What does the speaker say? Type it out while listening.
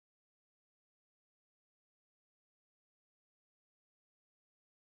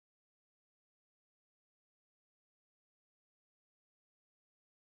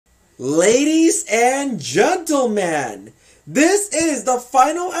Ladies and gentlemen, this is the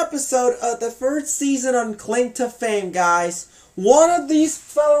final episode of the third season on Claim to Fame, guys. One of these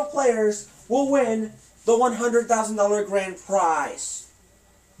fellow players will win the $100,000 grand prize.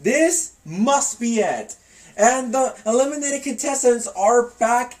 This must be it. And the eliminated contestants are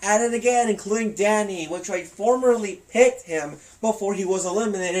back at it again, including Danny, which I formerly picked him before he was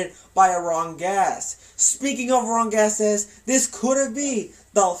eliminated by a wrong guess. Speaking of wrong guesses, this could be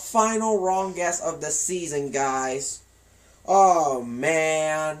the final wrong guess of the season, guys. Oh,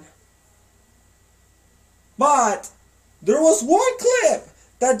 man. But there was one clip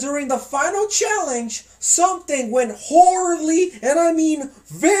that during the final challenge, something went horribly, and I mean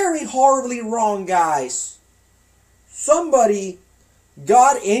very horribly wrong, guys. Somebody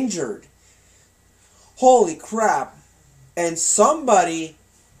got injured. Holy crap. And somebody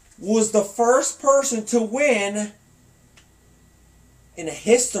was the first person to win in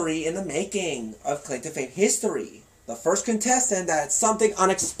history, in the making of Claim to Fame history. The first contestant that's something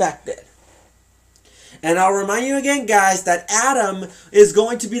unexpected. And I'll remind you again, guys, that Adam is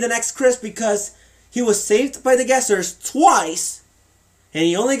going to be the next Chris because he was saved by the guessers twice, and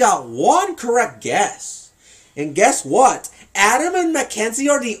he only got one correct guess. And guess what? Adam and Mackenzie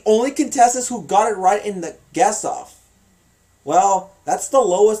are the only contestants who got it right in the guess-off. Well, that's the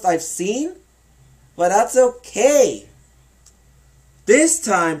lowest I've seen, but that's okay. This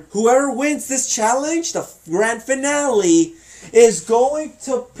time, whoever wins this challenge, the grand finale, is going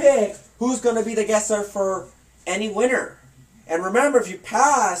to pick who's going to be the guesser for any winner. And remember, if you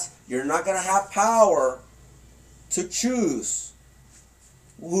pass, you're not going to have power to choose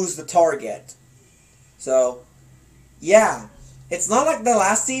who's the target. So, yeah. It's not like the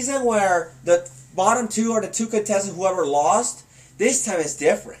last season where the bottom two are the two contestants whoever lost. This time it's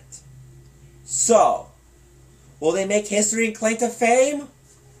different. So, will they make history and Claim to Fame?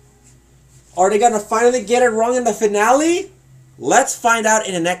 Are they going to finally get it wrong in the finale? Let's find out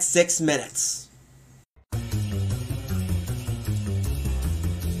in the next 6 minutes.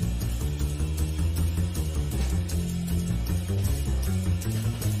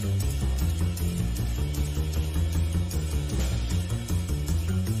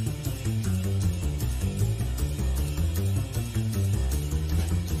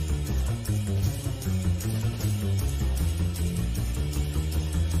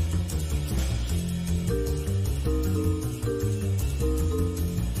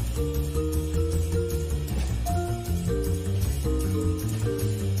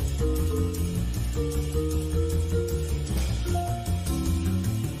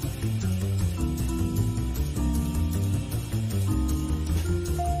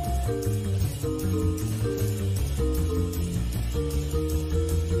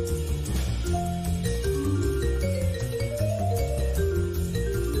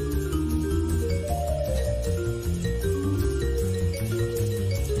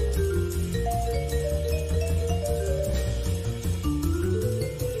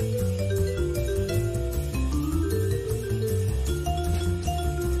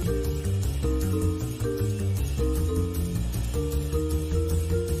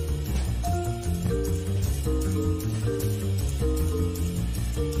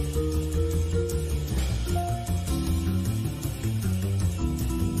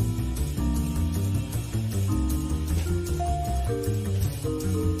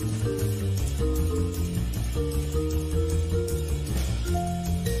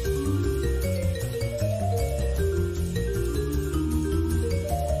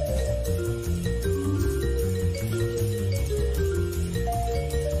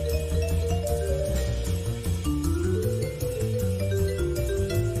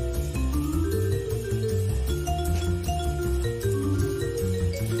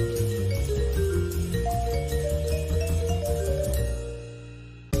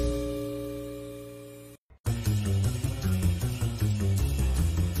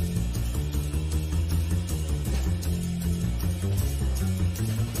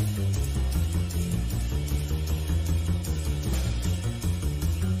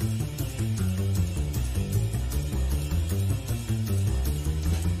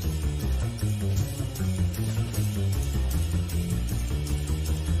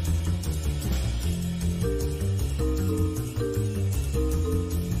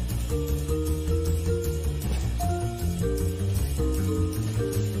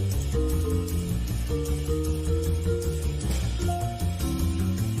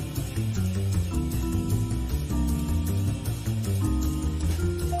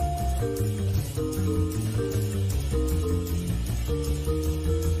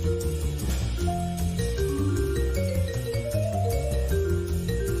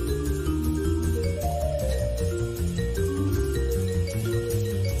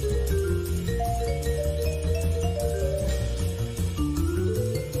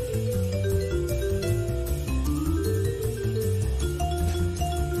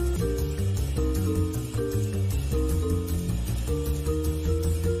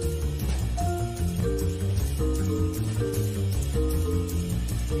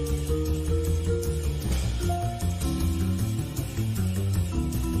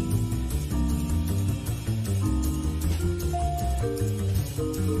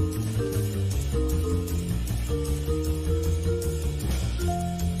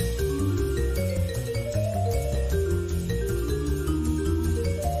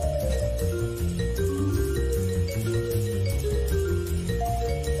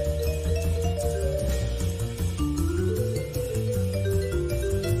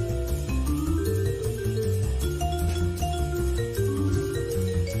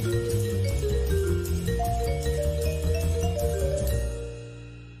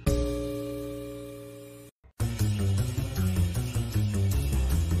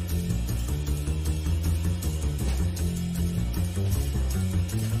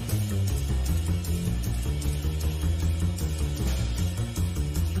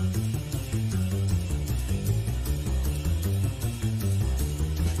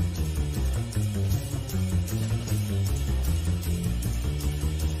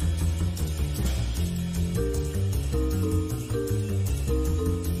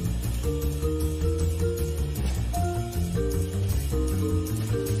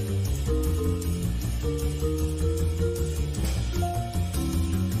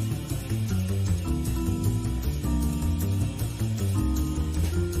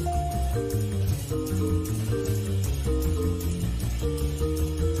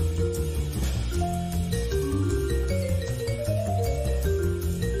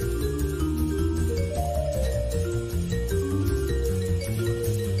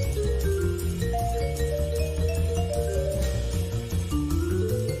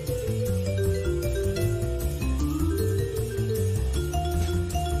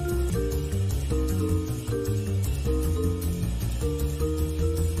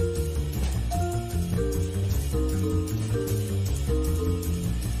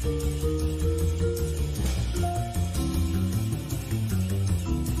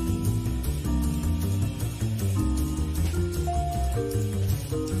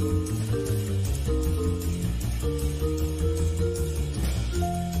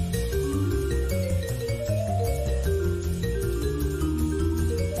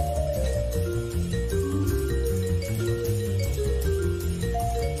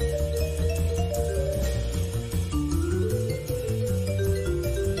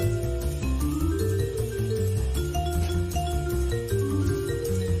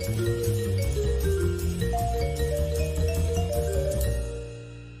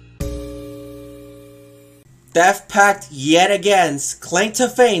 Death Pact yet again. Claim to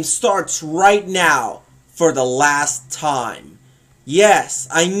Fame starts right now for the last time. Yes,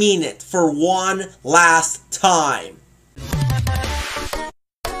 I mean it, for one last time.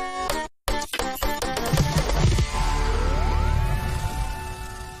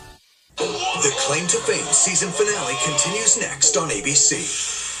 The Claim to Fame season finale continues next on ABC.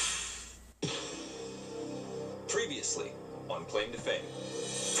 Previously on Claim to Fame.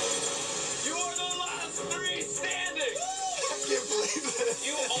 You are the last three standing! I can't believe it.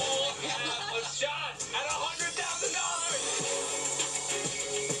 You all have a shot at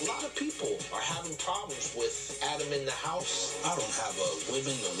 $100,000! A lot of people are having problems with Adam in the house. I don't have a whim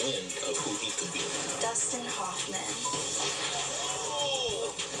in the wind of who he could be. Dustin Hoffman.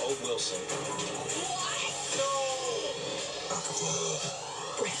 Oh, Wilson. No! Rock of love.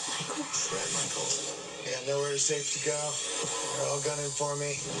 Brett Michaels. Brett Michaels. Yeah, nowhere safe to go. They're all gunning for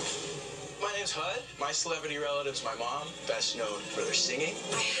me. My name's Hud. My celebrity relative's my mom, best known for their singing.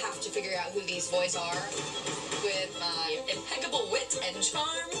 I have to figure out who these boys are. With my impeccable wit and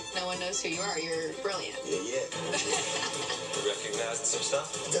charm, no one knows who you are. You're brilliant. Yeah. You recognized some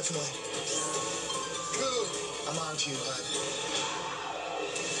stuff? Definitely. Good. I'm on to you, Hud.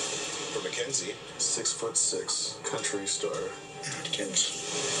 For Mackenzie. 6'6", country star. Mackenzie.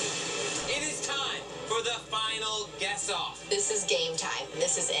 It is time for the final guess-off. This is game time.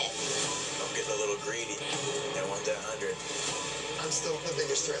 This is it. I'm getting a little greedy. I want that 100. I'm still the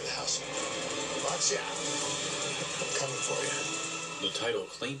biggest threat in the house. Watch out. I'm coming for you. The title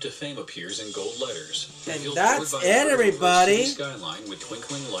Claim to Fame appears in gold letters. And that's it, everybody. Skyline with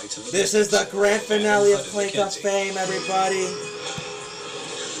twinkling lights in the This is the grand finale of Claim to Mackenzie. Fame, everybody.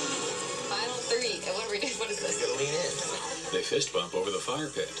 Final three. And what do we do? What is this? Gotta lean in. They fist bump over the fire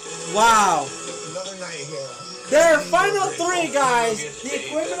pit. Wow. Another night here. Their final three, guys. The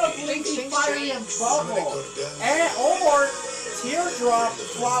equivalent of Linky, Fiery, and Bubble. And, or Teardrop,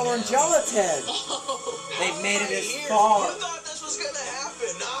 Flower, and Gelatin. They made it this far. Who thought this was gonna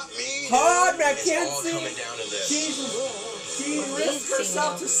happen? Not me. Hud, It's all Mackenzie. coming down to this. She risked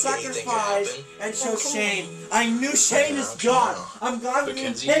herself to sacrifice and show Shane. I knew Shane is gone. I'm glad we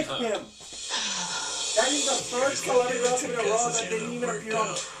didn't Mackenzie and pick Hud. him. That is the first celebrity relative in a row that didn't even appear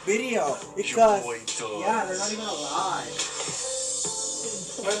on video. Because, yeah, they're not even alive.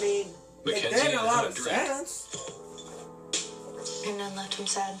 I mean, it Mackenzie made a and lot Hud of drink. sense. And none left him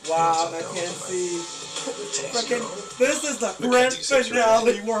sad. Wow, Mackenzie. Freaking, this is the grand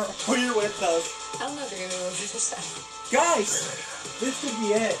finale. We're with us. I don't know if you're gonna be able to do this. Guys, this could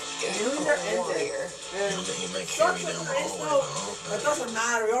be it. Millionaire ended. Warrior. And You may sucks carry in down the the race, hallway, though. It doesn't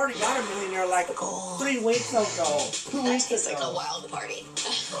matter. We already got a millionaire like 3 weeks ago. 2 That weeks tastes like a ago. wild party.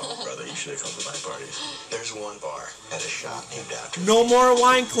 Oh, brother, you should have come to my parties. There's one bar at a shop named after No more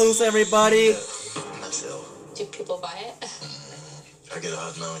wine clues, everybody. That's ill. Do people buy it? I get a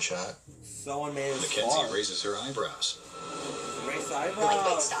hot melon shot. Someone made it Mackenzie far. raises her eyebrows. Raise Wait,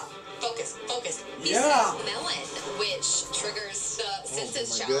 eyebrows. stop. Focus. He Yeah. said melon, which triggers the senses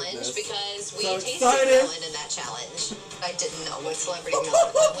my challenge goodness. because we So tasted excited. melon in that challenge. I didn't know what celebrity melon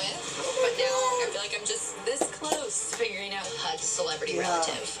went with, but now I feel like I'm just this close to figuring out Hud's celebrity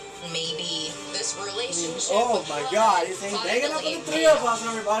relative. Maybe this relationship. Oh with my Hud God, it's ain't big enough for the finally 3 of paid us, In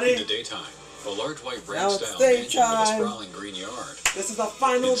the everybody. daytime, a large white Now it's ranch-style mansion with a daytime. sprawling green yard. This is the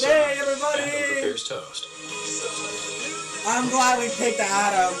final Inside, day, Adam everybody. prepares toast. I'm glad we picked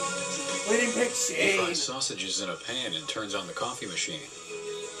Adam. We didn't pick He Shane. fries sausages in a pan and turns on the coffee machine.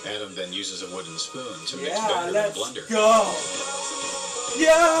 Adam then uses a wooden spoon to mix Yeah, batter in a let's blender. go.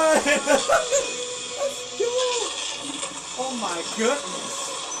 Yeah. Let's go. Oh my goodness.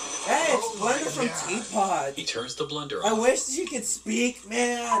 Hey, it's Blender from Teapot. He turns the blender I off. wish you could speak,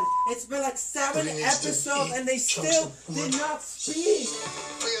 man. It's been like 7 Three needs to episodes eat and they chunks still of wood. did not speak.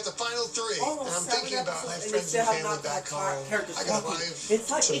 We got the final 3, Almost and I'm 7 thinking about my episodes and they friends still and have family not back got home. characters I got talking. 5 It's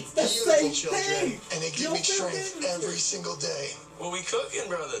like it's the beautiful same children, thing. and they give You'll me feel strength different. every single day. What we cooking,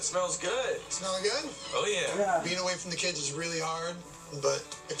 brother? It smells good. Smelling good? Oh, yeah. Yeah. Being away from the kids is really hard, but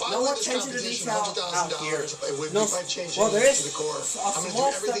if I No win more this attention to competition, detail out here. $100,000, it would No, be my change well, there is to the core. a I'm going to do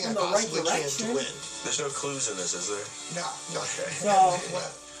small everything step in I the right possibly can direction. to win. There's no clues in this, is there? No. Okay. So,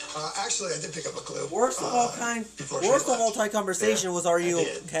 Actually, I did pick up a clue. worst of all time conversation was, "Are you I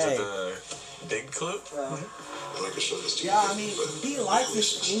did. okay?" The big clue? I'd like to show this to Yeah, I mean, he likes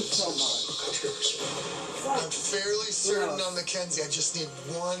his food so much. I'm fairly certain on Mackenzie. I just need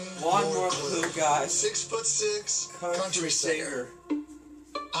one more clue, guys. 6'6", country singer.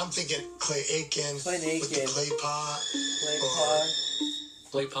 I'm thinking Clay Aiken Clay with the Aiken. clay pot. Play Or pod.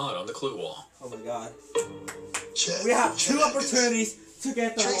 Play pot on the clue wall. Oh my God. Chet, We have Chet 2 Atkins. opportunities to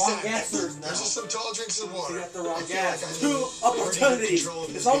get the Trace wrong that. answers now. There's just some tall drinks of water. To get the wrong I feel like answers. I Two need- we're getting opportunities. control of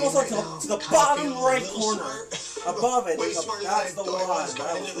this It's almost game like right now. to the Kinda bottom feeling a right little corner. smart. Above it. Way smarter than That's I the thought I one was that going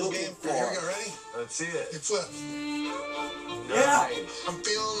I was into this looking game. Here we for. go, ready? Let's see it. Hey, Flip. Yeah. I'm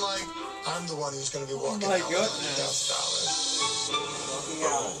feeling like I'm the one who's going to be walking my out with goodness. $100,000.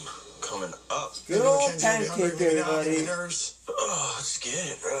 Yeah. Coming up. Good old Mackenzie will be hungry, pancake, maybe not, everybody. maybe nerves. Oh, let's get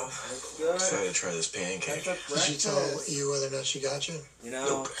it, bro. That's good. Excited to try this pancake. That's a Did she tell breakfast. you whether or not she got you? You know.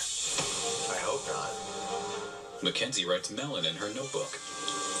 Nope. I hope not. Mackenzie writes melon in her notebook.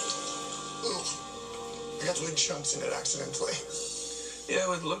 Ooh. I got twig chunks in it accidentally.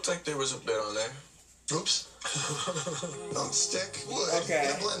 Yeah, it looked like there was a bit on there. Oops. Non-stick wood Okay.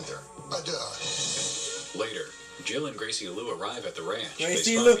 in a blender. Duh. Later, Jill and Gracie Lou arrive at the ranch. They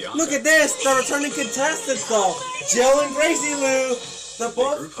Gracie spot Lou. Bianca. Look at this. The returning contestants, though. Jill and Gracie Lou. The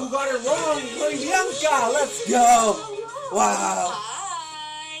both who got it wrong. Bianca. Let's go. Wow.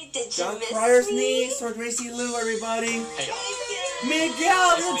 Hi, did you John miss Pryor's me? niece for Gracie Lou, everybody. Thank you.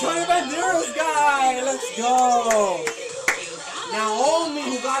 Miguel, the Antonio Banderas guy. Let's go.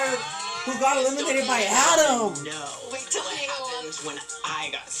 Naomi, who got eliminated by Adam. No. Wait till What I happened when I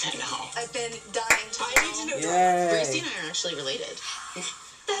got sent home? I've been dying to I need to know. Yay. Gracie and I are actually related.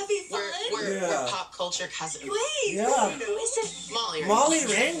 That'd be fun. We're Yeah. pop culture cousins. Wait. Yeah. Who is it? Molly. Molly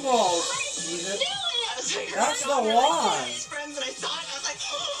Ringwald. I was like, That's the I was one. friends, and I saw it. I was like,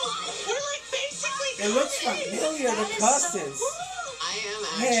 oh, we're like basically. It looks familiar, the cousins. I am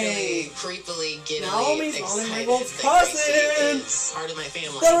Hey. actually creepily getting Naomi's excited Molly Ringwald's that cousin. Gracie is part of my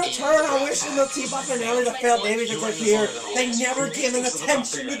family. The return, I wish in the T-Bop finale the failed Daybreak are here. They never given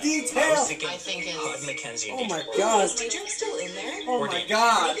attention to detail. I think it's. Hud, Mackenzie, and Oh my Daybreak. god. Is Daybreak still in there? Oh my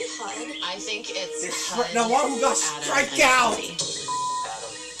god. Maybe Hud. I think it's. It's Hud, the one who got Adam, striked and out. Mackenzie.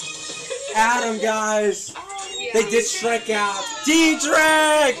 Adam, guys. Oh, yeah. They did strike out.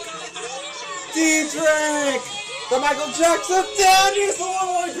 Daybreak. The Michael Jackson Danny's the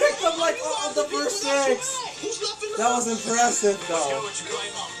one who picked up like all of the first six. That was impressive though.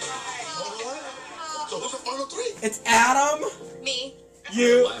 So who's the final three? It's Adam. Me.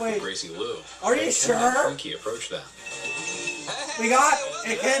 You. Laugh at Wait. Gracie Lou. Are you Ken and sure? Frankie approach them. We got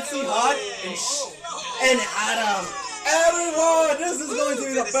Mackenzie, Hud, and Adam. Everyone, this is going to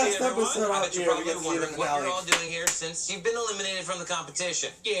be the best episode I out bet you're here. probably We can see the wondering what finale. you're all doing here since you've been eliminated from the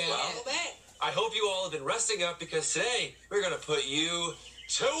competition. Yeah. Well, I hope you all have been resting up because today we're gonna put you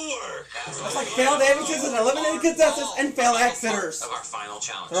to work. It's like failed Davidsons and eliminated contestants and failed exiters. Of our final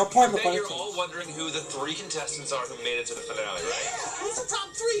challenge. They're all part of the I bet final you're challenge. all wondering who the three contestants are who made it to the finale, right? Who's the top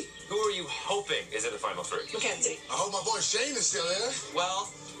three? Who are you hoping is in the final three? Mackenzie. I hope my boy Shane is still there. Well,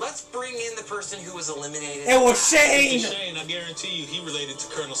 let's bring in the person who was eliminated. It was Shane. Shane, I guarantee you he related to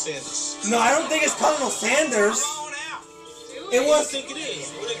Colonel Sanders. No, I don't think it's Colonel Sanders. Thrown out. It I was. think it is.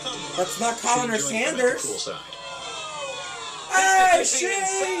 Where they come from? That's not Shane Colin or joined the Sanders. cool side. Hey,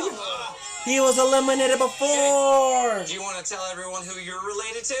 Shane! He was eliminated before. Do you want to tell everyone who you're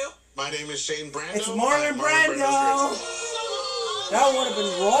related to? My name is Shane Brando. It's Marlon I'm Brando. That would have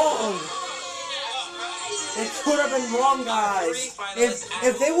been wrong. It could have been wrong, guys.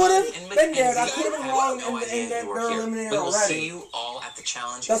 If they would have been there, that could have been wrong, and they're eliminated We will see already. you all at the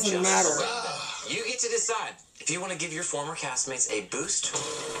challenge. Doesn't in just matter. a little bit. You get to decide if you want to give your former castmates a boost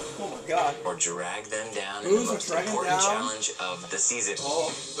Oh my god. or drag them down in Boost the or most drag them important down? challenge of the season. Oh,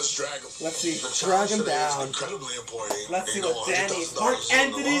 Let's drag him. let's see. The Drag challenge him today is down. incredibly important. Let's see You know, what Danny, $100,000 Mark is on the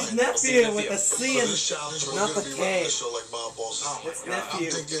Anthony's line. nephew nephew. with the C For and this challenge, we're not gonna the be running K. the show like mob bosses. It's I'm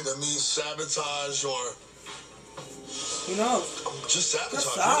nephew. thinking that means sabotage or Who knows? just sabotage.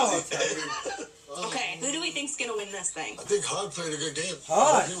 Just really. sabotage. Okay, who do we think's gonna win this thing? I think Hud played a good game.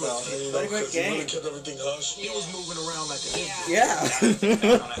 Hud, He though. was, you Played a know, good 'cause he really game. kept everything hush. He was moving around like a Yeah.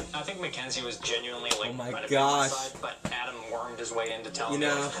 I think Mackenzie was genuinely like Oh my trying to be on my gosh. side, but Adam wormed his way into telling You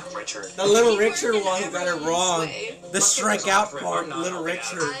me know. Richard. The little Keep Richard working one who got it everyone's wrong. way. The strikeout part, I'm not little helping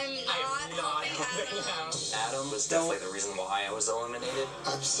Richard. I'm not helping Adam. Adam was definitely the reason why I was eliminated.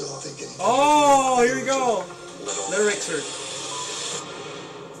 I'm still thinking. Oh, here we go. Little Little Richard.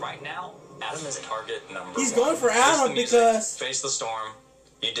 Right now, Adam is target number He's one. going for Face the Adam music, because face the storm.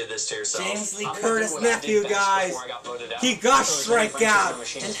 You did this to yourself. James Lee I'm gonna Curtis' do what I did nephew, best guys. before I got voted out. He got So strike Frank out, the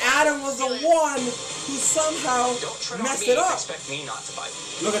machine and is Adam was the one who somehow Don't tread on messed me it and up. expect me not to bite.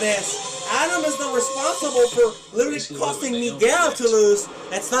 Look at this. Adam is the responsible for literally costing Miguel to lose.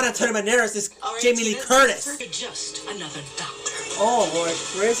 It's not Antonio Banderas, it's Jamie Lee Curtis. You're just another doctor. Oh boy,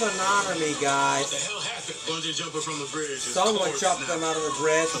 Grey's Anatomy, What guys. the hell happened? Bungee jumping from the bridge. Someone chopped them out of the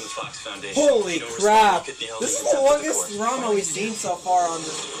bridge. From the Fox Foundation. Holy You don't crap. respond, you get the This is healthy the consent of longest court. drama we've seen so far on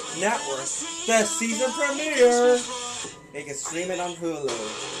this network. The season premiere. They can stream it on Hulu.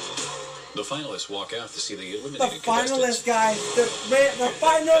 The finalists walk out to see the The eliminated finalists, contestants. guys. The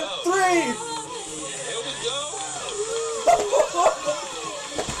final 3. Here we go.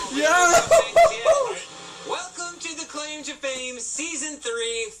 Yeah. Welcome to the Claim to Fame Season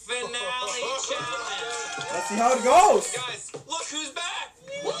 3 Finale Challenge. Let's see how it goes. Guys, look who's back.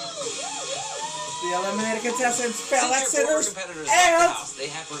 The eliminated contestants, Felix Since your former Sinners, competitors left the and house, they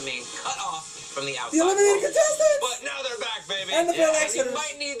have remained cut off from the outside the eliminated world. contestants. But now they're back, baby. And the Felix you Sinners.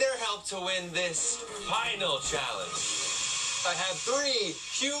 might need their help to win this final challenge. I have 3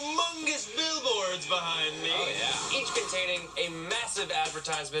 humongous billboards behind me, each containing a massive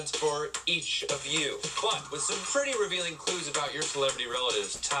advertisement for each of you, but with some pretty revealing clues about your celebrity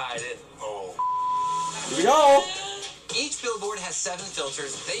relatives tied in. Oh. Here we go. Each billboard has 7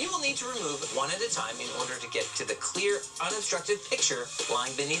 filters that you will need to remove one at a time in order to get to the clear, unobstructed picture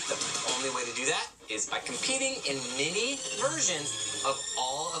lying beneath them. The only way to do that is by competing in mini versions of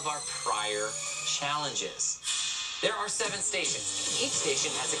all of our prior challenges. There are 7 stations. Each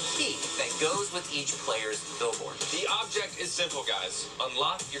station has a key that goes with each player's billboard. The object is simple, guys.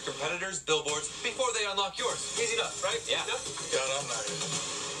 Unlock your competitors' billboards before they unlock yours. Easy enough, right? Yeah. God, I'm not in.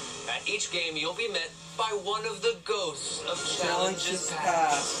 At each game, you'll be met by one of the ghosts of challenges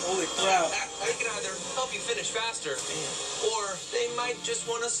past. Holy crap. They can either help you finish faster, or they might just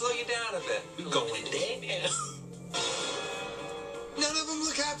want to slow you down a bit. Going down. None of them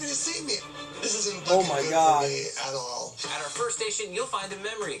look happy to see me. This isn't Oh looking my good God. for me at all. At our first station, you'll find a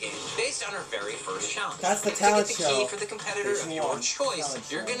memory game based on our very first challenge. That's the To talent get the show. key for the competitor of Station your 1. choice, Talent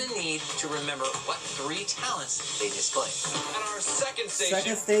you're show. going to need to remember what 3 talents they display. At our second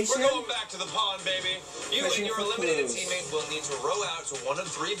station, station? we're going back to the pond, baby. You Fishing and your for eliminated clues. teammate will need to row out to one of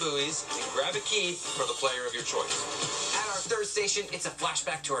 3 buoys and grab a key for the player of your choice. At our third station, it's a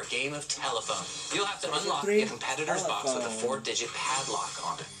flashback to our game of telephone. You'll have to unlock 3 a competitor's box with a telephone. 4-digit padlock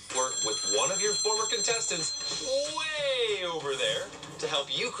on it. Work with one of your former contestants way over there to help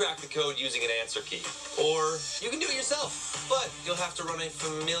you crack the code using an answer key. Or you can do it yourself, but you'll have to run a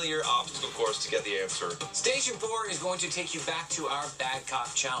familiar obstacle course to get the answer. Station 4 is going to take you back to our Bad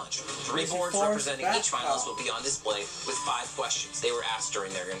Cop Challenge. 3 Station boards 4 is representing Bad each finalist Cop. will be on display with 5 questions. They were asked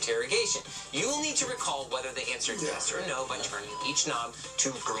during their interrogation. You will need to recall whether they answered yes or no by turning each knob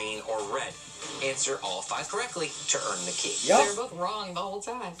to green or red. Answer all 5 correctly to earn the key. Yup. They were both wrong the whole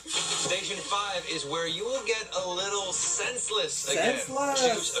time. Station 5 is where you will get a little senseless again. Senseless.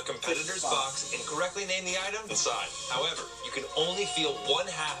 Choose a competitor's box and correctly name the item inside. However, you can only feel one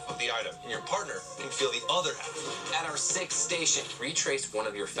half of the item, and your partner can feel the other half. At our 6th station, retrace one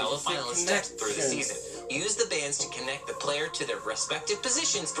of your fellow finalists' steps through the season. Use the bands to connect the player to their respective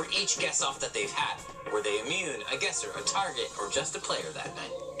positions for each guess-off that they've had. Were they immune, a guesser, a target, or just a player that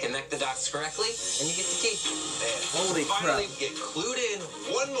night? Connect the dots correctly, and you get the key. And Holy finally, crap. get clued in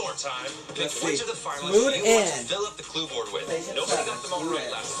one more time. Pick Let's which see. of the finalists Clued you want to in. fill up the clue board with. Station Nobody 7, got them all clued right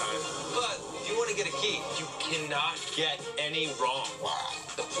in. last time. But if you want to get a key, you cannot get any wrong.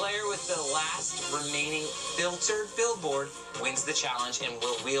 The player with the last remaining filtered billboard wins the challenge and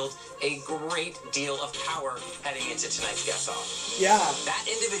will wield a great deal of power heading into tonight's guess-off. Yeah. That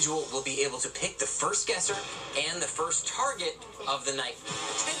individual will be able to pick the first guesser and the first target of the night,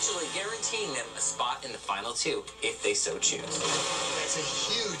 potentially guaranteeing them a spot in the final 2 if they so choose. That's a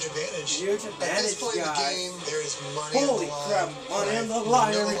huge advantage. Huge At advantage, this point in the guys. game, there is money Holy on the line. crap, money on the I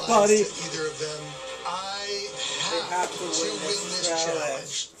line, have no everybody. lies to either of them. I have have to to win win this this challenge.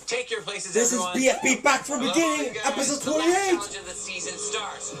 challenge. Take your places, This is everyone. BFB back from Hello, beginning, guys. episode The last 28. challenge of the season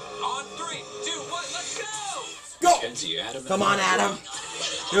starts. On 3, 2, 1, let's go! Go. Mackenzie, Adam, Come and on, Hud. Adam.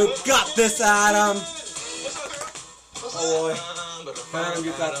 You got this, Adam. Oh boy. Adam,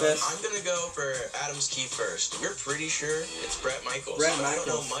 you got this. I'm gonna go for Adam's key first. We're pretty sure it's Brett Michaels. Brett I don't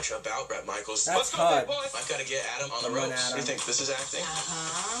know Michaels. much about Brett Michaels. That's Hud. I've got to get Adam on the Come on, ropes. Adam. You think this is acting?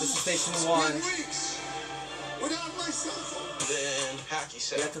 This is station Spring 1. weeks without my cell phone. Then hacky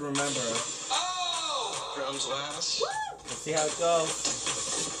You have set. to remember. Oh! Drums last. Let's see how it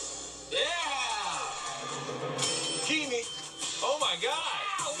goes. Yeah! Kimi! Oh my god!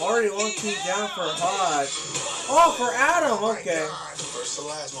 Already 1 key down for Hud. Oh, for Adam. Okay. God. First to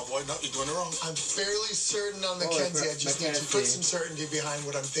last, my boy. No, you're doing it wrong. I'm fairly certain on Holy Mackenzie. crap, I just need to Mackenzie. put some certainty behind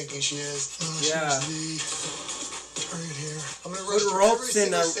what I'm thinking she is. Yeah. She's the target here. I'm gonna Put rush to ropes every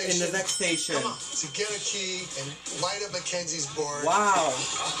in the single station. next station. Come on, to get a key and light up Mackenzie's board. Wow.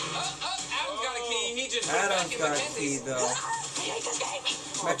 Adam's got a key. He just put it back Adam's in got a Mackenzie's. key though.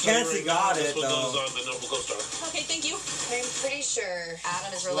 Mackenzie got it though. Okay, thank you. I'm pretty sure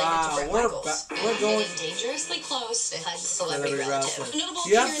Adam is related Wow, to Brett we're Michaels. we're going Dangerously close to Hud's celebrity wrestling. relative. Notable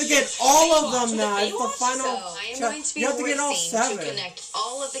You have to get all of them now. It's the final. So I am going to be You have to get all racing 7. to connect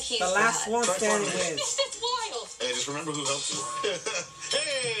all of the keys. The last one standing wins. It's wild. Hey, just remember who helped you.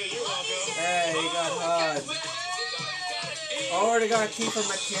 Hey, you're welcome. Hey, you got Hud. Already got a key from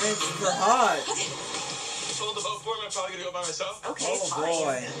Mackenzie for Hud. Told the vote for him, I'm probably gonna go by myself. Okay, Oh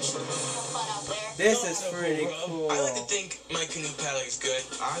boy. This is pretty cool. I like to think my canoe paddling is good.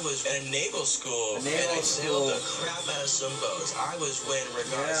 I was at a naval school, A naval and I sailed school. the crap out of some boats. I was winning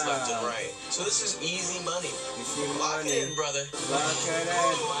regards left and right. So this is easy money. Easy Lock it money. in, brother. Lock it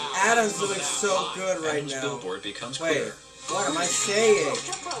in. Adam's doing so good right Adam's now. billboard becomes Wait, clear. what am I saying?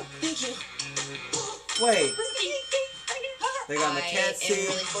 Thank you. Wait, they got I am Mackenzie.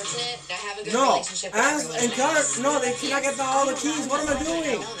 really fortunate. I have a good No, relationship with Adam's everyone. and in my Connor. house. No, they cannot get all the keys. What am I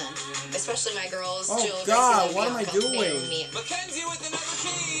doing? Especially my girls. Oh, Jill, God, Gracie, what am I Bianca, doing? Naomi. Mackenzie with another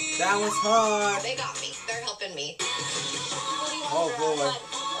key. That was Hud. They got me. They're helping me. Oh boy.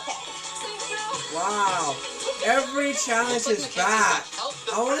 Wow. Every challenge is back.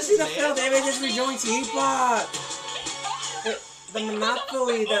 I want to see the failed images rejoin Teapot. The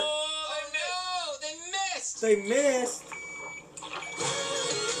Monopoly that Oh no, they missed. they missed.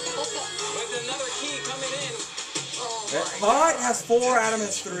 With another key coming in. Hud has 4, Adam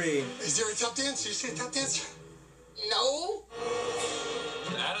has 3. Is there a tap dance? You see a tap dance? No.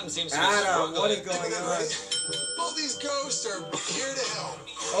 Adam seems to be Adam, struggling. what is going on? All these ghosts are here to help.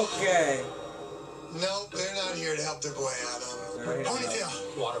 Okay. No, they're not here to help their boy Adam. They're not here to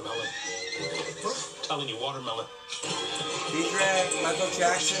Ponytail. Watermelon. Telling you, watermelon. DJ, Michael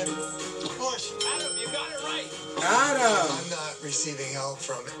Jackson. Of course. Adam, you got it right. Adam. I'm not receiving help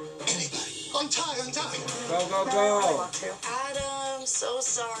from anybody. Untie, untie. Go, go, go. Adam, so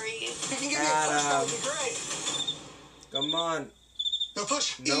sorry. You can give me a push, that Adam. would be great. Come on. No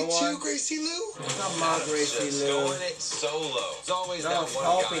push. No Eat one. you, Gracie Lou. Come on, Gracie Just Lou. going it solo. It's always No, that it's one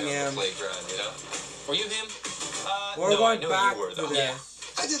helping guy him. on the playground, you know? Were you him? We're no, I going know back you were, though. today.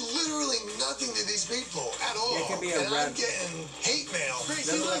 I did literally nothing to these people at all. It could be a and red- I'm getting hate mail. Gracie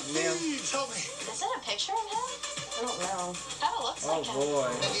Doesn't Lou, like mail. please help me. Is that a picture of him? I don't know. Kind of looks Oh like him.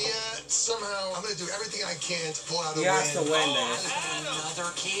 boy. And yet, somehow, I'm going to do everything I can to pull out a He has to win. win this. Another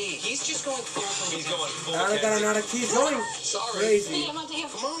key. He's just going full from He's going full Now they got Mackenzie. another key. He's going Sorry. crazy. Come on, to you.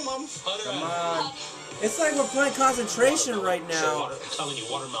 Come on, Mom. Come on. It's like we're playing concentration right now. Telling you,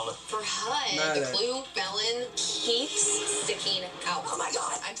 watermelon. For Hud, the Melon. clue melon keeps sticking out. Oh my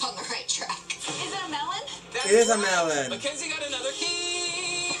god, I'm on the right track. Is it a melon? That's It is a right. melon. Mackenzie got another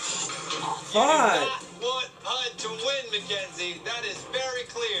key. Hud. You want Hud to win, Mackenzie. That is very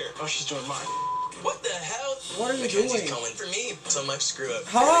clear. Oh, she's doing mine. What the hell? What are you Mackenzie's doing? coming for me. So much screw up.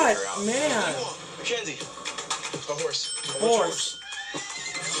 Hud, Her out. man. Come on, Mackenzie. A horse. Horse.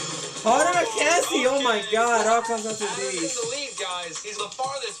 Hud and Mackenzie. Oh my God. It all comes up to Adam's in these. the lead, guys. He's the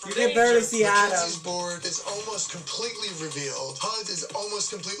farthest from You can danger. barely see Mackenzie's Adam. board is almost completely revealed. HUD is almost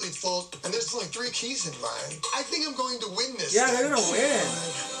completely full, and there's only 3 keys in mine. I think I'm going to win this. Yeah, thing. they're gonna win.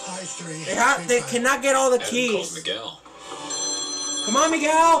 High 3. They cannot get all the Adam calls keys. Miguel. Come on,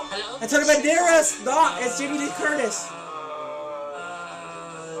 Miguel. Antonio Banderas. No, it's Jamie Lee Curtis.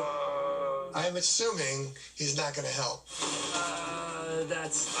 I'm assuming he's not going to help.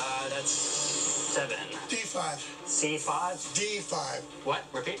 That's 7. D5. C5. D5. What?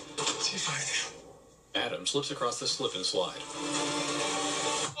 Repeat. D5. Adam slips across the slip and slide.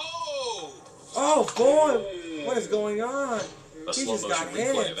 Oh! Oh boy, what is going on? A He slow just motion got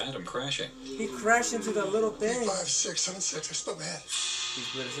replay hit. of Adam crashing. He crashed into the little thing. D5, 6, 7, 6. I split my head. He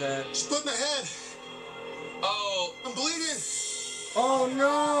split his head. Split my head. Oh! I'm bleeding. Oh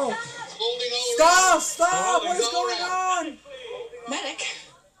no! Holding all Stop! Stop! What is Holding all going around. on? Medic.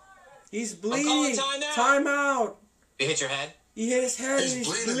 He's calling bleeding. timeout. Time out. You hit your head? He hit his head He's and he's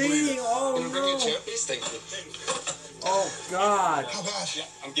bleeding, bleeding. bleeding. Oh Gonna bring you a no! champions? Thank you. Oh God! How bad?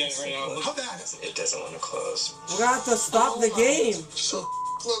 I'm getting right now. How bad? It doesn't want to close. We got to stop the game. So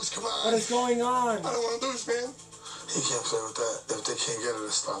close. Come on. What is going on? I don't want to lose, man. He can't play with that if they can't get her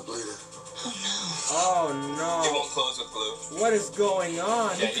to stop bleeding. Oh It no! won't close with glue. What is going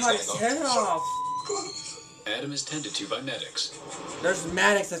on? Yeah, He he's cut gotta his go. head off. Adam is tended to by medics. There's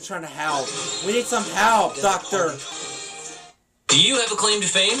medics that's trying to help. We need some help, doctor. Do you have a claim to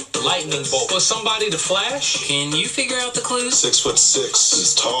fame? Lightning bolt. Was somebody to flash? Can you figure out the clues? 6'6"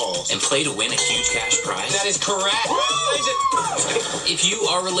 is tall. And play to win a huge cash prize? That is correct. If you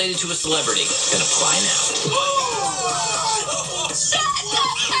are related to a celebrity, then apply now.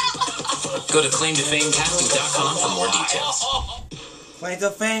 Go to claimtofamecasting.com for more details. Play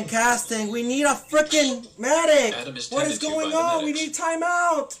the fan casting. We need a freaking medic. Adam is What is tended to going by the on? We medics. need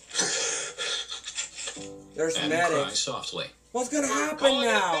timeout. There's Adam medics. cries softly. What's gonna happen Calling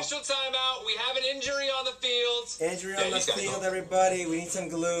an now? official timeout. We have an injury on the field. Injury on the field, everybody. We need some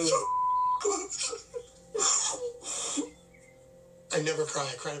glue. I never cry.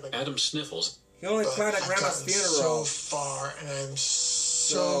 I cried at my Adam sniffles. He only cried at I've Grandma's gotten funeral. so far, and I'm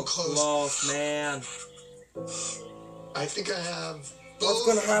So close, man. I think I have. What's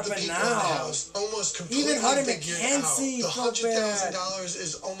gonna both happen the people now? in the house almost completely Even Hud and figured Mackenzie, out. The so bad. $100,000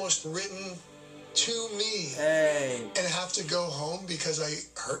 is almost written to me. Hey. And I have to go home because I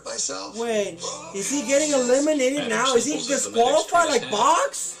hurt myself. Wait, is he getting eliminated Adam now? Is he sniffles as the medics disqualified treat his like hand.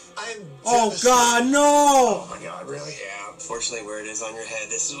 Box? I'm Oh devastated. God, no! Oh my God, really? Yeah, unfortunately, where it is on your head,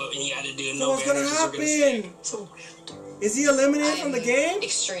 this is what you gotta do. So what's gonna happen? Is he eliminated from the game?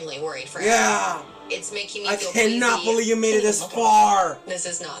 Extremely worried for Yeah. him. It's making me I feel cannot queasy. believe you made it this far. This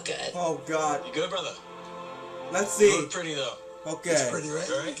is not good. Oh God. You good, brother? Let's You see. look pretty, though. Okay. It's pretty, right?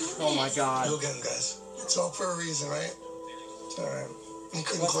 Oh my God. Look at him, guys. It's all for a reason, right? It's all right. You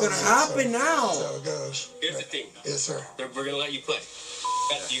couldn't What's close gonna it, happen so now? That's how it goes. Here's the thing. Yes, sir. We're gonna let you play.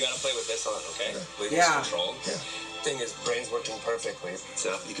 You gotta play with this on, okay? With Yeah. control. Yeah. Thing is, brain's working perfectly,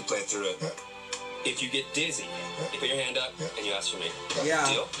 so you can play through it. If you get dizzy, you put your hand up and you ask for me. Yeah.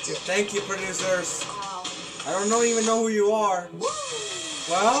 Deal? Thank you, producers. I don't even know who you are.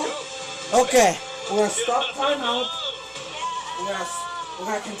 Well, okay. We're gonna stop timeout. We're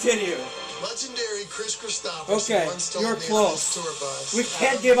gonna continue. Legendary Chris Christopherson Okay, once told you're me close. on his tour bus, We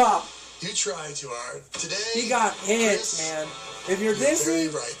can't "Adam, give up. You try too hard. Today, He got hit, Chris, man. If you're very dizzy,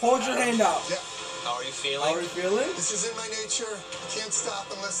 right. hold your hand up. Yeah. How are you feeling? How are you feeling? This is in my nature. I can't stop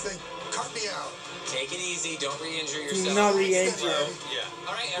unless they cut me out. Take it easy. Don't re-injure Do yourself. not re-injure. Yeah.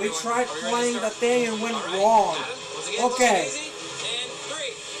 All right, We everyone. tried Are we ready to playing the start? thing and went All right, wrong. Adam, once again, Okay. easy. And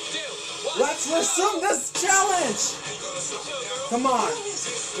 3, 2, 1. Let's resume this challenge. Come on.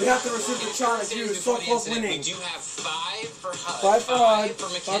 We have to resume the challenge. You're so close We winning. do have 5 for Hud, 5 for Hud,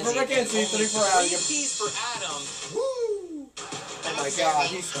 5 5 for Mackenzie, and 3 for only Adam. 3 keys for Adam. Oh my God,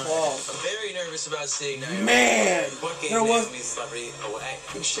 he's close. I'm very nervous about seeing Naomi. Man, What game there was. Naomi's celebrity away?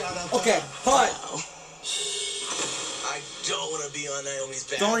 Big shout out. Okay, Hud. I don't want to be on Naomi's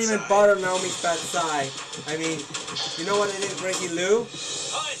bad Don't even side. bother Naomi's bad side. I mean, you know what it is, Gracie Lou?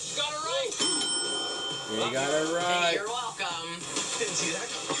 Hud, got it right. You got it right. You're welcome. Didn't see that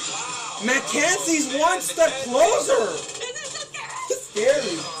coming. Wow. Mackenzie's one step closer. It's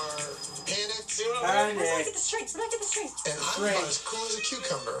scary. Panic. Let's look at the strengths. Let's look at the strengths. And I'm Straight. about as cool as a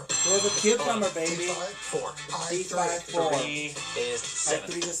cucumber. There's a cucumber, baby. D5, 4. D5, 4. 3 is 7.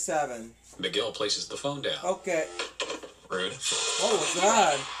 3 to 7. Miguel places the phone down. Okay. Rude. What was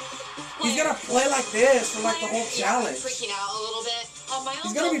that? He's gonna play like this for like the whole I'm challenge. freaking out a little bit. On my own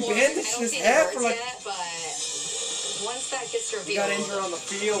He's gonna be billboard, bandaged I don't his see head the for words like. yet, but once that gets He revealed, got injured on the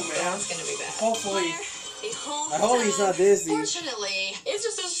field, man. that's gonna be bad. Hopefully. I I hope he's not dizzy. Fortunately, it's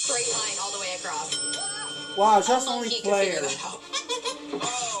just a straight line all the way across. Wow, just A only monkey could figure players. that out.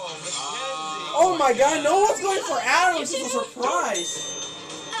 Oh my God, no one's going for Adam. It's just a surprise.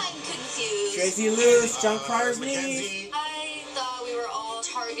 I'm confused. Tracy Lewis, John Pryor's knee. I thought we were all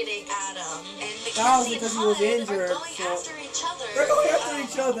targeting Adam, and That was Mackenzie because and he was Hud injured, are going so- after each other. They're going after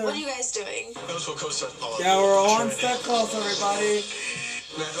each other. What are you guys doing? Yeah, we're all one step close, everybody.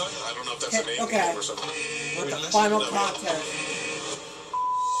 I don't know if that's a name Okay. or something. With the final contest.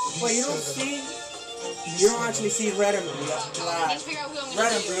 Wait, you don't see? You don't actually see red and blue. That's I need black. to figure out who I'm Red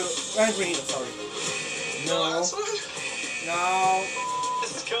gonna and do. blue. Red and green, I'm sorry. No. No.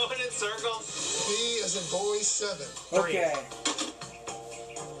 This is going in circles. B as in boy 7. Okay.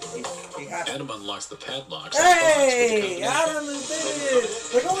 He has Adam unlocks the padlocks. Hey! Adam did it!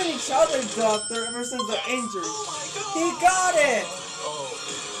 They're going each other's doctor ever since the injury. He got it!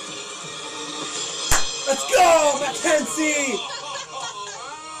 Let's go, Mackenzie!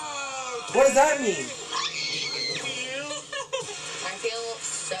 What does that mean? I feel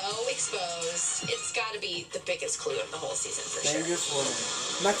so exposed. It's got to be the biggest clue of the whole season for sure. Dangerous woman.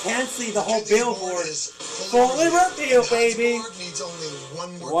 Mackenzie, the whole billboard. Fully Fully revealed, baby. needs only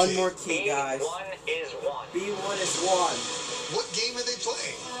one more One key. more key, guys. is 1. B1 is 1. What game are they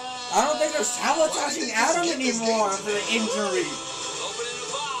playing? I don't think they're sabotaging Adam anymore after the injury. Opening the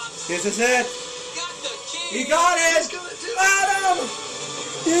box. This is it. Got the key. He got it! Adam!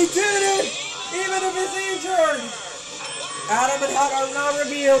 He did it! Even if he's injured! Adam and Hud are not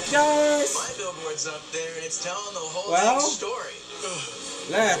revealed, guys! My billboard's up there, and it's telling the whole Well? damn story.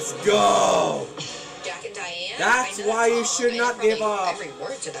 Let's go! Jack and Diane. That's I know why that you song. should I know not probably give up. Every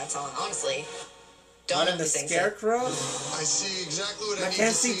word to that song, honestly. don't Hud know and the who sings Scarecrow. I see exactly what I need to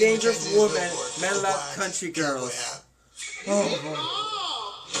Mackenzie, see. Dangerous Mackenzie's Woman, billboard. Men The Love black Country cowboy Girls. hat.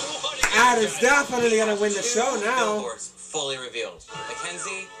 Adam's definitely gonna win the show now. Billboards fully revealed.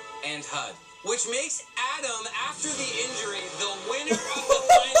 Mackenzie and Hud. Which makes Adam, after the injury, the winner of the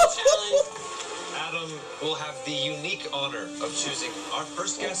final challenge. Adam will have the unique honor of choosing our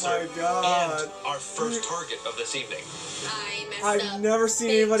first guesser my God. and our first target of this evening. I messed up I've never seen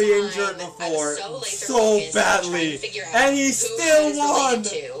big anybody time. injured I before was so laser so focused on trying to badly, figure out and he who still Hud is won. related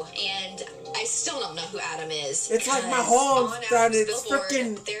to, and I still don't know who Adam is. It's like because Mahomes on got Adam's his billboard,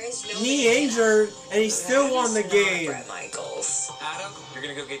 freaking there is no knee man. injured, and he still That won is the not game. Bret Michaels. Adam, you're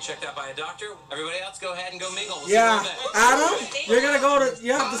gonna go get checked out by a doctor. Everybody else, go ahead and go mingle. We'll Yeah, see you in a Adam, you're gonna go to.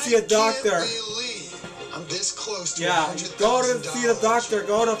 You have to see a doctor. I can't believe I'm this close to Yeah, go to see the $100,000. doctor.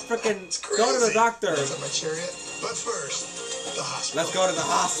 Go to freaking. Go to the doctor. That's my chariot. But first, the hospital. Let's go to the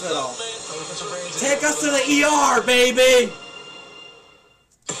hospital. I'm gonna put some brains in Take there. us to the ER, baby.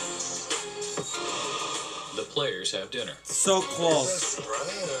 The players have dinner. So close.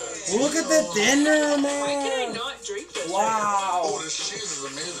 Surprise. Look at the dinner, Why can I man. not drink this? Wow. Oh, this cheese is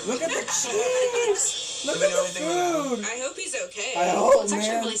amazing. Look at the cheese. Look at the food. I hope he's okay. I hope, It's actually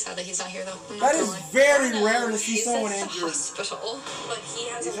man. really sad that he's not here, though. I'm That not is gonna lie. very I know, rare to see he's someone at the injured. hospital, but he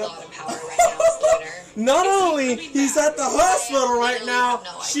has He's a at lot of power right now as the winner. Not only coming he's back? at the hospital right I now, have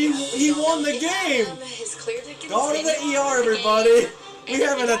no he idea. won the If game. Adam is cleared to Go to the continue ER, on the everybody. game, We and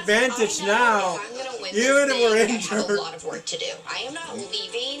have an if advantage I know now. if I'm gonna win Even this if we're thing, I have injured. a lot of work to do. I am not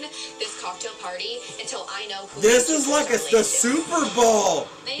leaving this cocktail party until I know who This these is people like are it's the related to. Super Bowl.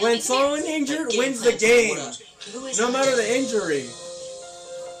 Naomi, When come someone here. injured Game wins the plan. game, Who is no Hud? matter the injury.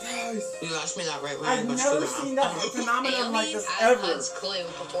 Guys, You asked me that right when I've I never seen that phenomenon like Naomi this had ever. Hud's clue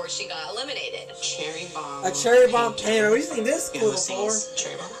before she got eliminated. Cherry bomb. A cherry bomb painter. We've seen this You know clue who before. sings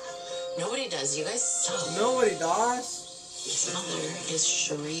Cherry bomb? Nobody does. You guys suck. Nobody does. His mother is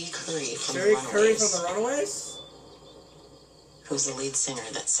Cherie Curry from Sherry the Curry Runaways, from the Runaways. who's the lead singer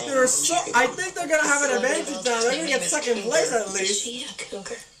that sang They're so. Cherry I Bomb. think they're gonna have an advantage now. They're gonna get second place at Is least. she a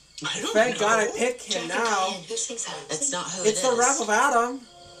cougar? I don't Thank know. God I picked him Jackie now. Ryan, who sings that? That's not who It's it the is. rap of Adam.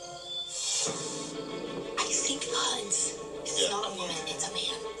 I think Hud's. It's not a woman, it's a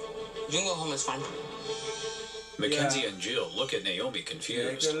man. You can go home. It's fine. Mackenzie and Jill look at Naomi Take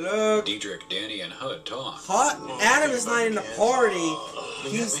confused. a look. Diedrich, Danny, and Hud talk. Adam is not in the party.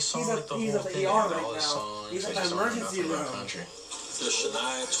 He's We at the ER right now. He's at the emergency room. The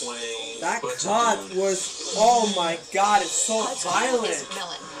Shania Twain. That cut was, oh my God, it's so Hud's violent. is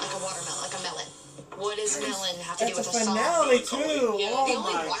melon, like a watermelon, like a melon. What does melon have to do It's with a a song? finale too. Yeah, the Oh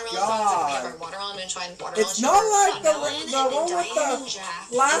only my watermelon songs that we God. have are Watermelon Moonshine, Watermelon It's Sugar, not like John the Melon, one and then with Diane and the Jack,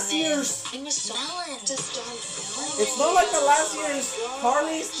 last and then year's. it was Melon. Just John Melon. It's not like the last year's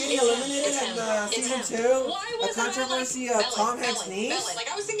Carly's getting It's him, eliminated it's in him, the it's season him. 2. Why A was controversy I of like Tom Melon, Hanks' Melon, niece. Melon? Like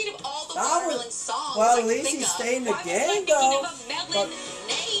I was thinking of all the That watermelon was- songs. well, I at could least think he of. stayed in the Why game, was I thinking though. of a melon But-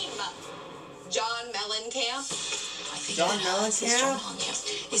 name? John Mellencamp. I think John it is. It's Mellencamp? John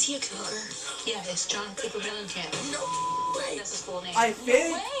Mellencamp. Is he a cougar? Yeah, it's John Cooper Mellencamp. No way. That's his full name. I No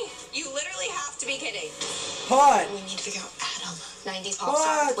think way. You literally have to be kidding. Hud, We need to figure out Adam. 90s pop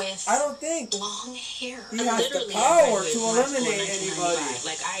star but with I don't think long hair. he has the Literally, I power graduated to from high school in eliminate anybody. 1995.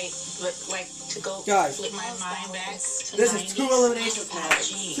 Like I like to go Guys, flip my mind back to this is 90s. 2 eliminations now.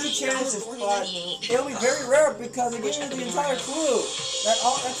 Gee. 2 chances, born in but 98. it'll be very rare because it gives you the entire clue. That's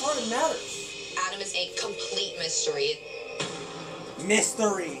all that matters. Adam is a complete mystery.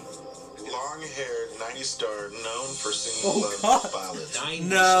 Mystery. Long-haired 90s star known for singing Oh, love God. ballads. 90s.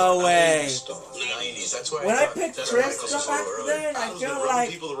 No way. 90s. That's why When I I thought picked that's Chris why Michael's was back so early. then, I Adam's been feel rubbing like,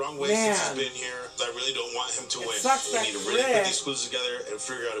 people the wrong way since he's man, been here. I really don't want him to It win. sucks We that need to really put Chris- these clues together and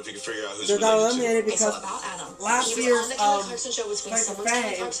figure out if we can figure out who's they got related to. eliminated Okay, so because about Adam. last He was year's, on the Kelly Clarkson show, which means Fight someone for Kelly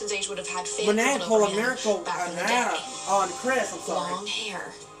Fame, Clarkson's age would have had fame Banana over pulled a him miracle back in the banana day. on Chris, I'm sorry. Long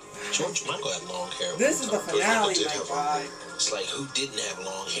hair. George Michael had long hair. This is the George Michael finale, did my have guy. It's like who didn't have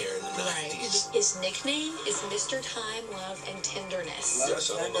long hair in the Right. 90s? His nickname is Mr. Time, Love, and Tenderness. Love Yes,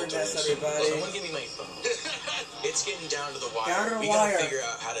 I don't know tenderness, tennis. everybody. Someone give me my phone. It's getting down to the wire. Down to the we wire. gotta figure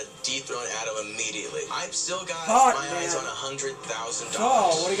out how to dethrone Adam immediately. I've still got Hot, my eyes man. on $100,000. So,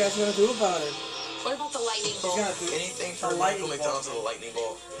 what are you guys gonna do about it? What about the lightning He's bolt? gonna do Anything a for lightning Michael McDonald's bolt. with a lightning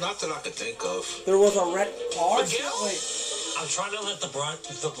bolt? Not that I could think of. There was a red car? Miguel? Wait. I'm trying to let the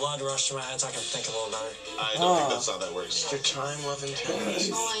blood rush to my head so I can think a little better. I don't think that's how that works. Your time, love, and tenderness.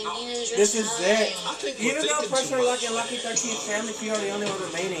 All I need is your This is time. it. I think we're Even though thinking too Pressure much. Lucky and Lucky 13 Family Feud are the only one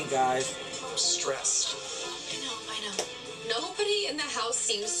remaining, guys. I'm stressed. I know. Nobody in the house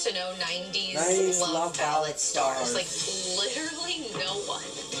seems to know 90s, 90s love love ballad ballad stars. stars. Like, literally no one.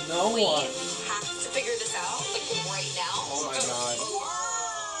 No We one. have to figure this out, like right now. Oh my god.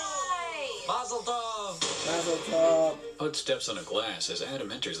 Why? Mazel tov. Mazel tov. Hud steps on a glass as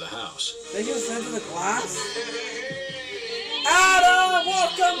Adam enters the house. They just enter the glass? Adam,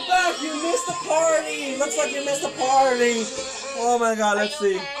 welcome back! You missed the party! Looks like you missed the party! Oh my god, let's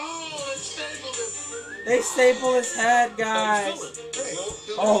see. They staple his head, guys.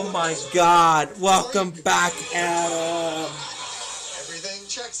 Oh my god, welcome back, Adam. Everything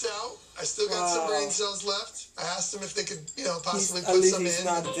checks out. I still got some brain cells left. I asked them if they could, possibly At put least some he's in.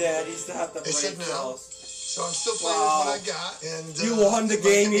 not dead. He still has the They brain said no. cells. So I'm still playing with what I got. And You won the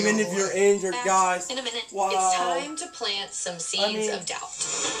game even if you're injured, guys. In a minute, Wow. it's time to plant some seeds of doubt.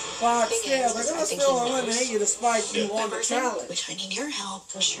 But Thing still, is, they're I gonna think still he knows. eliminate you despite you won the challenge. Which I need your help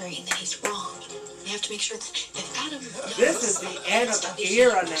ensuring that he's wrong. We have to make sure that if Adam... This is the end of the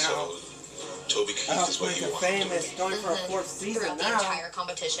era now. So, Toby I Keith hope is what Make you It want. Famous, going for a fourth season Throughout the now. entire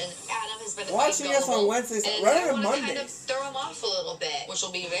competition, Adam has been Watching quite us on gullible, Wednesdays, and rather I than wanna kind of Mondays. throw him off a little bit, which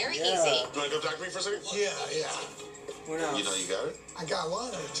will be very Yeah. easy. You want to go back to me for a second? Yeah. Who knows? You know you got it? I got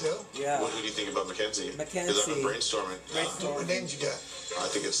one or two. Yeah. What do you think about Mackenzie? Mackenzie. Because I've been brainstorming. What names you got? I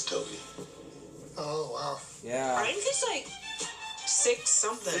think it's Toby. Oh, wow. Yeah. I think he's like 6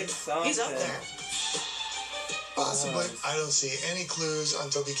 something. 6 something. He's up there. Possibly. I don't see any clues on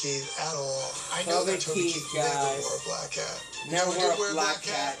Toby Keith at all. I know that Toby Keith never guys. wore a black hat. Never You know who wore did a wear black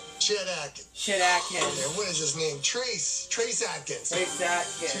hat. Chet Atkins. Chet Atkins. Okay, what is his name? Trace Atkins. Trace So you guys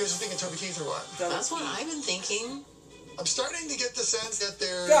Atkins. are thinking Toby Keith or what? That's what I've been thinking. I'm starting to get the sense that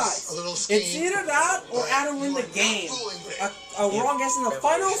there's Guys, a little scheme. it's either that or Adam win the game. A wrong guess in the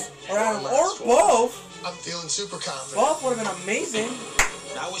finals, or Adam, or both. I'm feeling super confident. Both would have been amazing.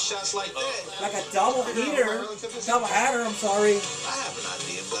 Not with shots like that. Like a double heater. Double hatter, I'm sorry. I have an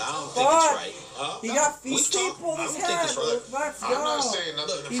idea, but I don't But think it's right. he got he stapled his I don't think head. it's right. Let's I'm not go. saying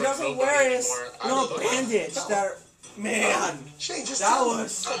nothing in He front of doesn't nobody wear his anymore. I little know the- bandage that man. Shane, just That tell me.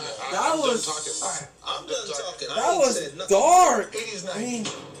 was I'm that done was talking. I'm done talking. that was dark. 80s, 90s. I mean,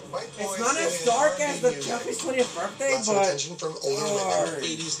 White it's boys not as singing dark as the R&B music. Jeffrey's 20th birthday, Lots of but attention from older women. dark.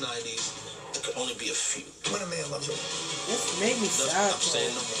 80s, 90s. There could only be a few. When a man loves her. This made me sad. I'm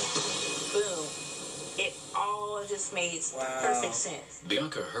saying no more. Boom. It all just made Wow. perfect sense.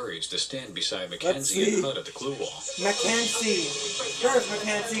 Bianca hurries to stand beside Let's Mackenzie see. and Hud at the clue wall. Mackenzie. There's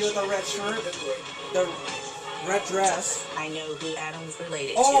Mackenzie with the red shirt, the red dress. I know who Adam's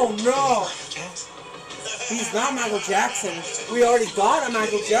related Oh to. no! He's not Michael Jackson. We already got a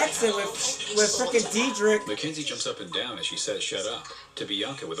Michael Jackson with frickin' Diedrich. Mackenzie jumps up and down as she says shut up. To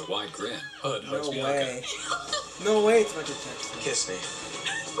Bianca with a wide grin. Hud hugs No Bianca. way. No way it's Michael Jackson. Kiss me.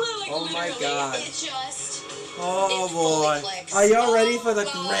 Oh my god. It just... Oh It fully boy. clicks. Are y'all ready Oh for the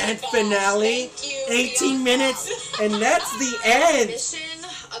my grand gosh, finale? thank you, 18 Bianca. minutes, and that's the end. Mission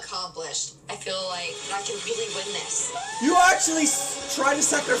accomplished. I feel like I can really win this. You actually tried to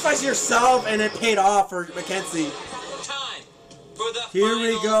sacrifice yourself, and it paid off for Mackenzie. Time for the Here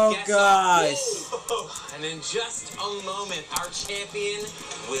we final go, guess-off. guys. And in just a moment, our champion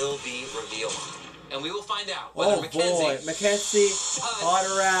will be revealed. And we will find out whether Oh Mackenzie boy, Mackenzie, Hud,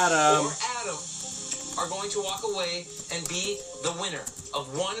 or Adam. or Adam are going to walk away and be the winner of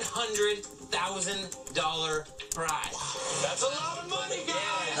 $100,000 prize. That's a lot of money,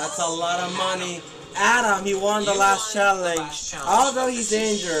 guys. That's a lot of money. Adam, he won the last challenge. Although he's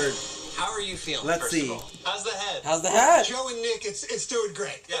injured. How are you feeling? Let's first see. Of all? How's the head? How's the head? Joe and Nick, it's doing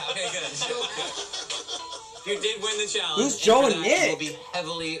great. Yeah. Okay. Good. You did win the challenge. Who's Joe for and that, Nick? You will be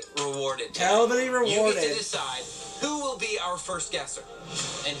heavily rewarded. today. Heavily You get to rewarded. decide who will be our first guesser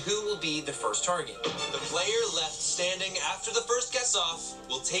and who will be the first target. The player left standing after the first guess-off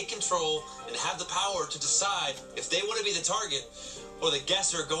will take control and have the power to decide if they want to be the target or the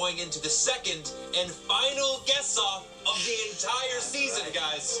guesser going into the second and final guess-off of the entire season,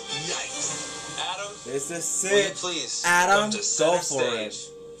 guys. Yikes. Adam, This is will you sick. please Adam, come to go center for it.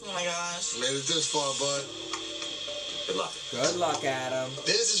 stage? Oh my gosh. Made it this far, bud. Good luck. Good luck, Adam.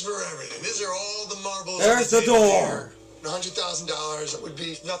 This is for everything. These are all the marbles. There's on the table door. here. $100,000 would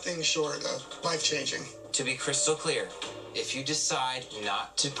be nothing short of life-changing. To be crystal clear, if you decide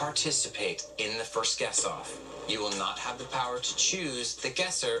not to participate in the first guess-off, you will not have the power to choose the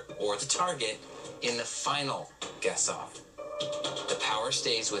guesser or the target in the final guess-off. The power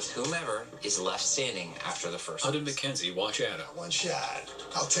stays with whomever is left standing after the first. Hud and Mackenzie watch Adam. One shot.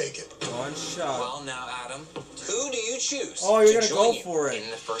 I'll take it. One shot. Well, now, Adam, who do you choose? Oh, you're to gonna join go you for it. in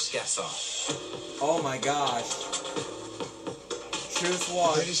the first guess-off? Oh my gosh. Choose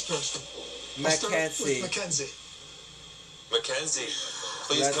one. Ladies first. I'll start Mackenzie. with Mackenzie. Mackenzie,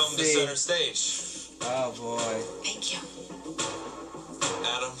 please Let's come see. to center stage. Oh boy. Thank you.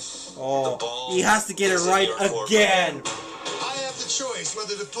 Adam, Oh, he has to get it right again. I have the choice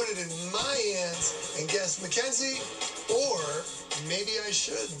whether to put it in my hands and guess Mackenzie, or maybe I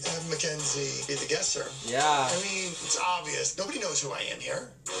should have Mackenzie be the guesser. Yeah. I mean, it's obvious. Nobody knows who I am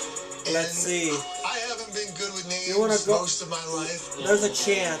here. And let's see. I haven't been good with names most of my life. There's a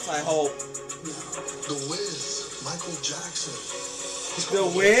chance, I hope. The Wiz, Michael Jackson. The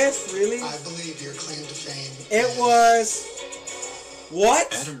Wiz? Really? I believe your claim to fame. It was...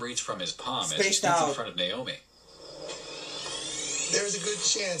 What? Adam reads from his palm as he Spaced stands out. in front of Naomi. There's a good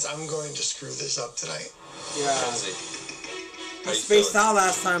chance I'm going to screw this up tonight. Yeah. You spaced out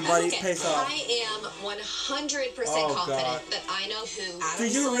last time, buddy. Okay. Pace off. I am 100% Oh, confident God. that I know who Adam's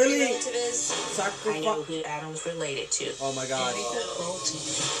Did you celebrity really relative is. I know who Adam's related to. Oh my God.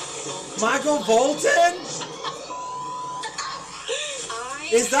 Michael Bolton?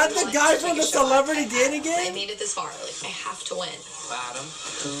 Is that the guy from the Celebrity Dating Game? I made it this far. Like, I have to win. Adam,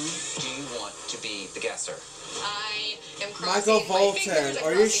 who do you want to be the guesser? I am Michael crossing my fingers. Bolton. I'm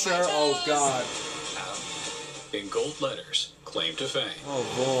Are you crossing my sure? Oh toes. God. In gold letters, claim to fame. Oh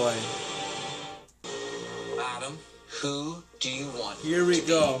boy. Adam, who do you want Here we to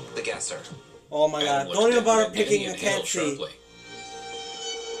go. be the guesser? Oh my Adam God. looks Don't even down bother at Danny picking and inhales Mackenzie. sharply.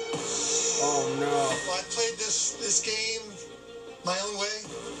 Oh no. Well, I played this game my own way,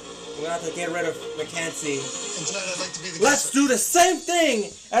 We're gonna have to get rid of Mackenzie. and tonight I'd like to be the Let's guesser. do the same thing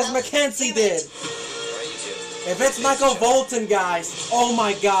as Mackenzie did. If it's Michael Bolton, guys. Oh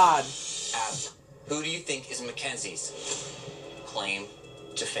my God. Adam, who do you think is Mackenzie's claim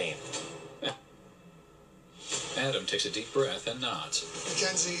to fame? Adam takes a deep breath and nods.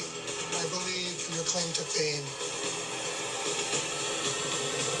 Mackenzie, I believe your claim to fame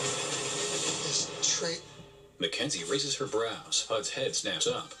is trait. Mackenzie raises her brows. Hud's head snaps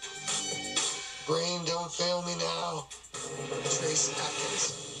up. Brain, don't fail me now. Trace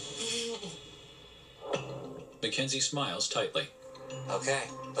Atkins. Mackenzie smiles tightly. Okay,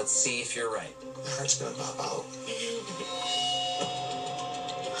 let's see if you're right. My heart's gonna pop out.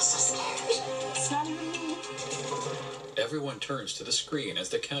 I'm so scared. It's not even me. Everyone turns to the screen as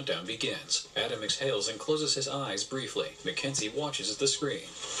the countdown begins. Adam exhales and closes his eyes briefly. Mackenzie watches at the screen.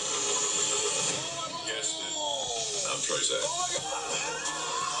 I'm Trace Atkins.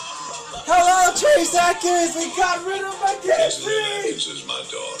 Hello, Trace Atkins. We got rid of Mackenzie Mackenzie. is my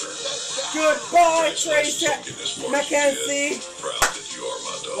daughter. Goodbye, Trace, Trace Mackenzie. Proud that you are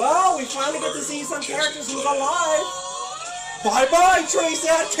my daughter. Well, we finally get to see some characters who's alive. Bye-bye, Trace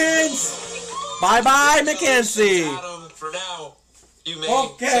Atkins. Bye-bye, Mackenzie. Adam, for now, you may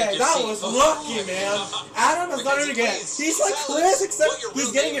Okay, take your that seat. was lucky, man. Adam is not even getting. He's like Chris, except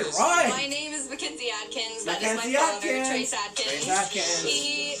he's getting it My right. name is Mackenzie Atkins. That Mackenzie is my father, Atkins. Trace Atkins. Trace Atkins.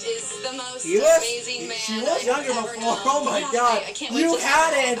 He is the most He was. amazing man She was younger I've ever before. known. Oh my Yeah, God! I can't wait You to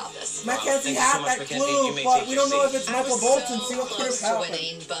had talk it. about this. Mackenzie Thank you so had much, that Mackenzie. You clue, may but take we your don't know if seat. it's I Michael was Bolton. See so what could have close to happened.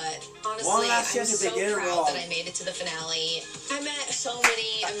 winning, but honestly, One last chance I'm if they so get it proud wrong. that I made it to the finale. I met so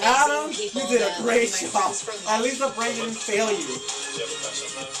many amazing Adam, people. you did a that great were my job. friends for At life. least the brain didn't fail you.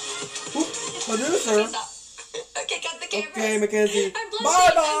 Producer. Okay, cut the camera. Okay, Mackenzie. I'm blushing.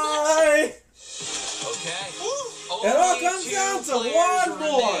 Bye bye. Okay. It all comes down to one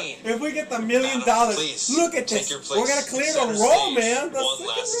more. If we get the $1 million, look at this. We're gonna clear the roll, man. One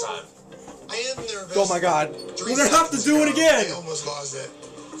last time. I am nervous. Oh my God. We're gonna have to do it I again. almost lost it.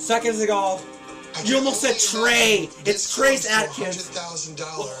 Seconds ago. You almost said Trey. It's Trace Atkins. $100,000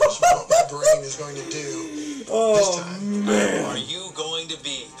 what my brain is going to do. Oh man. Are you going to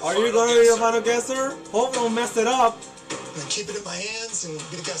be the Are you final going to be the guesser? final guesser? Hope don't mess it up. I'm gonna keep it in my hands and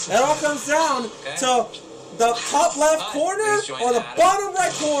be the guesser. It all comes down to the top left corner or the bottom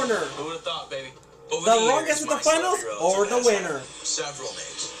right corner. Who would have thought, baby? Over The years, longest in the my finals celebrity or relative the has winner. had several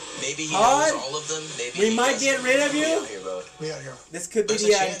names. Maybe he Hud, knows all of them. Maybe we he might doesn't. get rid of you. We out here. This could be There's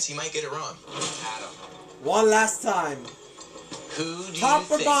the a end. chance he might get it wrong. Adam, One last time. who do Top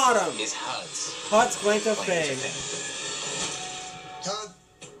you or think bottom? is Hud's Hud's claim to claim to fame. fame? Hud,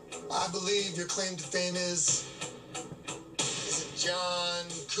 I believe your claim to fame is it John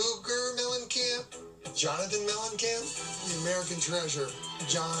Cougar Mellencamp? Jonathan Mellencamp? The American treasure.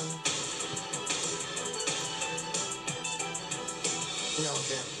 John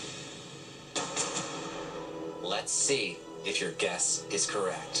Mellencamp. Let's see if your guess is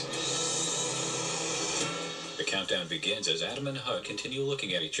correct. The countdown begins as Adam and Hud continue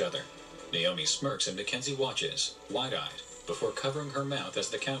looking at each other. Naomi smirks and Mackenzie watches, wide-eyed, before covering her mouth as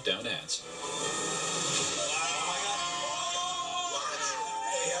the countdown ends.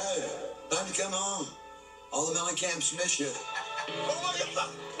 Hey, time to come home. All the Mellencamps miss you. Oh my God!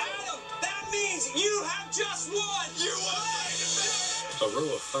 Adam, that means you have just won! You won! A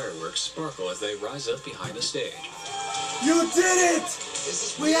row of fireworks sparkle as they rise up behind the stage. You did it!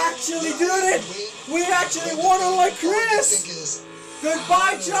 We actually did it! We actually won unlike Chris!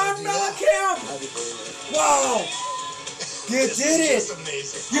 Goodbye, John Mellencamp! Wow! You did it!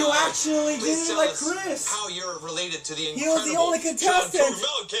 You actually did it like Chris! How you're related to the He was the only contestant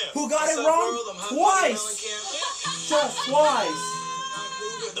who got it wrong twice! Just twice!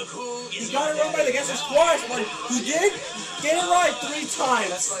 He got it wrong by the guesses twice, but he did get it right 3 times.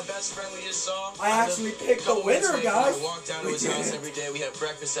 That's my best friend we just saw. I actually picked the winner, guys. I walk down to his house every day. We have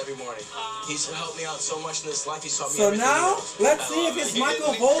breakfast every morning. He's helped me out so much in this life. He's taught me So everything he now, knows. let's see if it's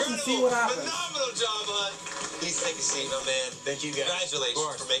Michael Bolton, see what happens. Phenomenal job, Hud. Please take a seat, my man. Thank you, guys.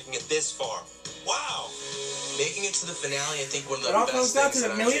 Congratulations for making it this far. Wow. Making it to the finale, I think one of the It all best comes down things to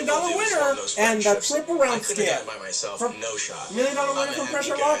the that $1 million I was able to do is winner form those and the friendships. triple round I couldn't have skip. done it by myself. From No shot. $1 million winner I'm from a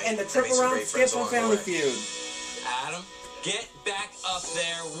Pressure happy Lock guy. and the I made triple some round great skip friends from along the Family way. Feud. Adam, get back up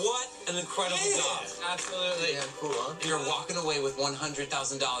there. What an incredible job. Absolutely. Yeah, cool, huh? You're walking away with $100,000.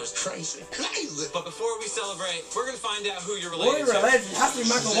 Crazy. But before we celebrate, we're going to find out who you're Who related are to. related? It has to be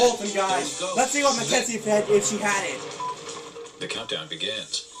Michael Bolton, guys. Let's see what Mackenzie had if she had it. The countdown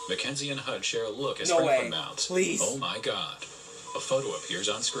begins. Mackenzie and Hud share a look as No way. sprinkler mouths. Please. Oh my God. A photo appears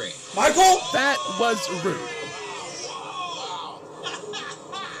on screen. Michael? That was rude.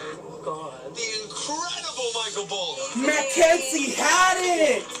 The incredible Michael Bolton. Mackenzie had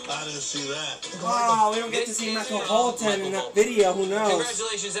it! I didn't see that. Wow, we don't get to see Michael Bolton in that video. Who knows?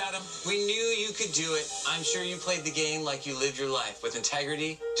 Congratulations, Adam. We knew you could do it. I'm sure you played the game like you lived your life with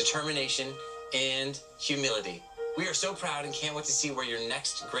integrity, determination, and humility. We are so proud and can't wait to see where your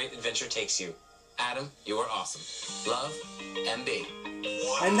next great adventure takes you. Adam, you are awesome. Love, MB.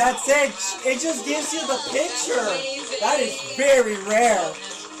 And that's it. It just gives you the picture. That is very rare.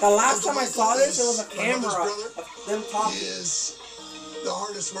 The last time I saw this, it was a camera of them talking. He is the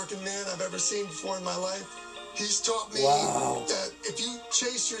hardest working man I've ever seen before in my life. He's taught me Wow. that if you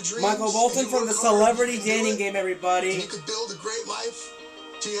chase your dreams, Michael Bolton and you from the work hard, Celebrity you can do Dating it, Game, everybody. and you could build a great life.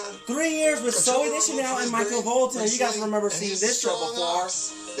 He had 3 years with Zoe Deschanel and Michael Bolton. You guys remember and seeing he's this show strong before.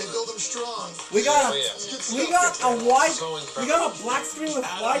 ox. They build him strong. We got a white, So we got a black screen with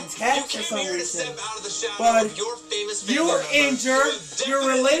white text for some Here to reason. step out of the shadow But of your famous you family were member. injured. You have You're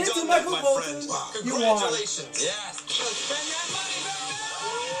definitely related to done that, Michael my Bolton. friend. You won. Congratulations. Yes. Spend that money,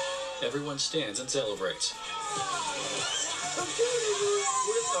 baby. Everyone stands and celebrates. Would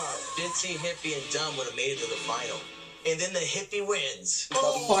have thought Ditzy, Hippie, and Dumb would have made it to the final. And then the Hippie wins.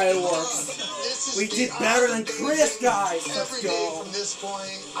 The fireworks. We did better than Chris, guys. Let's Every day go. from this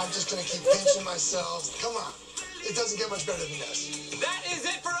point, I'm just going to keep pinching myself. Come on. It doesn't get much better than this. That is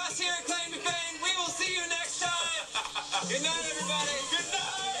it for us here at Claim to Fame. We will see you next time. Good night, everybody. Good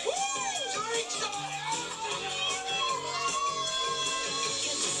night.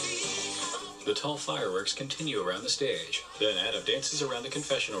 The tall fireworks continue around the stage. Then Adam dances around the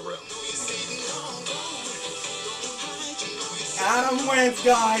confessional room. Adam wins,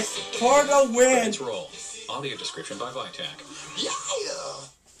 guys. For the win. Credits roll. Audio description by Vitak.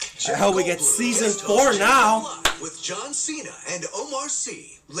 I hope we get season 4 now. With John Cena and Omar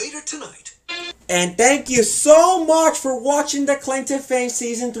Sy later tonight. And thank you so much for watching the Claim to Fame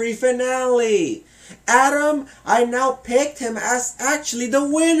Season 3 finale. Adam, I now picked him as actually the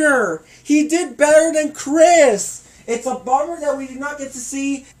winner. He did better than Chris. It's a bummer that we did not get to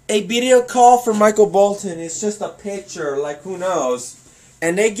see a video call for Michael Bolton. It's just a picture, like who knows.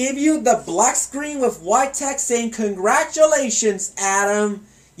 And they give you the black screen with white text saying, "Congratulations, Adam."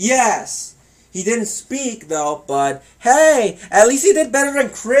 Yes. He didn't speak though, but hey, at least he did better than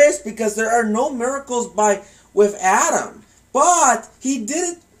Chris because there are no miracles with Adam. But he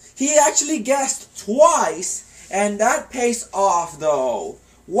did it. He actually guessed twice, and that pays off though.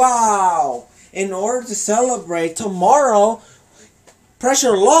 Wow. In order to celebrate tomorrow,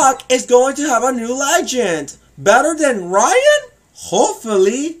 Pressure Lock is going to have a new legend. Better than Ryan?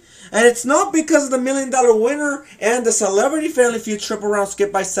 Hopefully. And it's not because of the $1 million winner and the Celebrity Family Feud triple round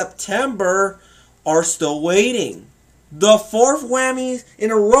skip by September are still waiting. The 4th whammy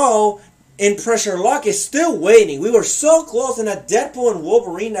in a row in Pressure Lock is still waiting. We were so close in a Deadpool and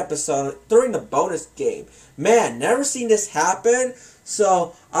Wolverine episode during the bonus game. Man, never seen this happen.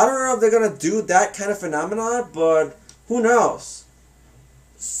 So, I don't know if they're going to do that kind of phenomenon, but who knows.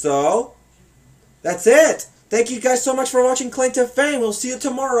 So, that's it. Thank you guys so much for watching Claim to Fame. We'll see you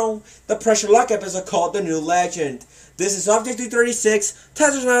tomorrow. The Pressure Lock episode called The New Legend. This is Object 336,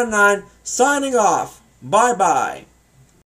 Tetris 99, signing off. Bye-bye.